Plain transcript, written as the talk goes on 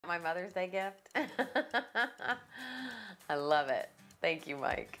my Mother's Day gift? I love it. Thank you,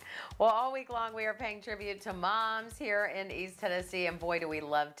 Mike. Well, all week long, we are paying tribute to moms here in East Tennessee, and boy, do we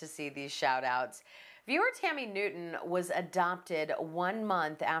love to see these shout-outs. Viewer Tammy Newton was adopted 1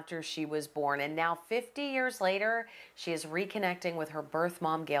 month after she was born, and now 50 years later, she is reconnecting with her birth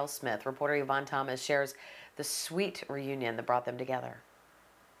mom, Gayle Smith. Reporter Yvonne Thomas shares the sweet reunion that brought them together.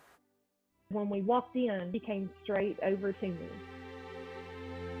 When we walked in, she came straight over to me,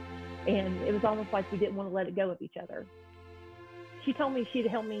 and it was almost like we didn't want to let it go of each other. She told me she'd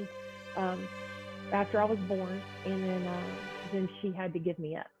help me after I was born, and then she had to give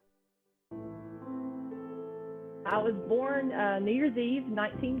me up. I was born New Year's Eve,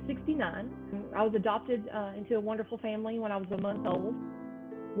 1969. I was adopted into a wonderful family when I was a month old.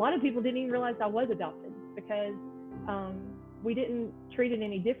 A lot of people didn't even realize I was adopted because we didn't treat it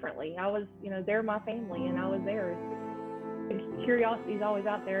any differently. I was, they're my family, and I was theirs. Curiosity is always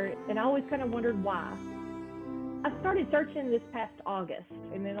out there, and I always kind of wondered why. I started searching this past August,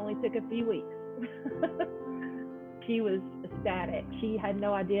 and it only took a few weeks. She was ecstatic. She had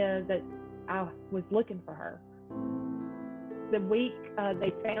no idea that I was looking for her. The week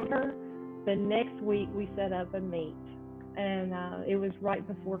they found her, the next week we set up a meet, and it was right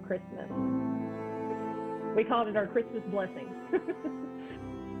before Christmas. We called it our Christmas blessing.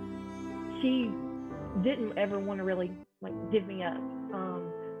 She didn't ever want to really give me up.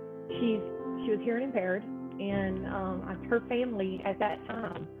 She was hearing impaired, and her family at that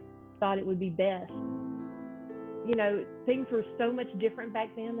time thought it would be best. Things were so much different back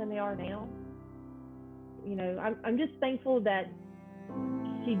then than they are now. I'm just thankful that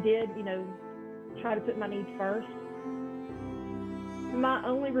she did, try to put my needs first. My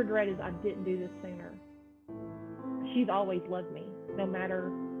only regret is I didn't do this sooner. She's always loved me, no matter,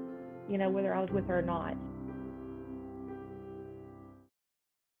 whether I was with her or not.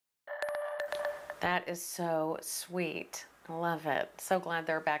 That is so sweet. I love it. So glad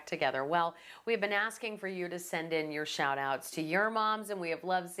they're back together. Well, we've been asking for you to send in your shout outs to your moms, and we have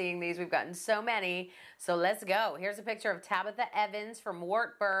loved seeing these. We've gotten so many. So let's go. Here's a picture of Tabitha Evans from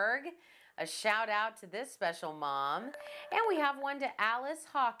Wartburg. A shout out to this special mom. And we have one to Alice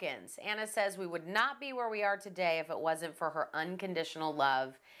Hawkins. Anna says, we would not be where we are today if it wasn't for her unconditional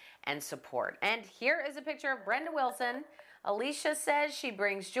love and support. And here is a picture of Brenda Wilson. Alicia says she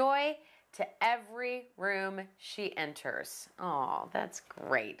brings joy to every room she enters. Oh, that's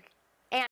great.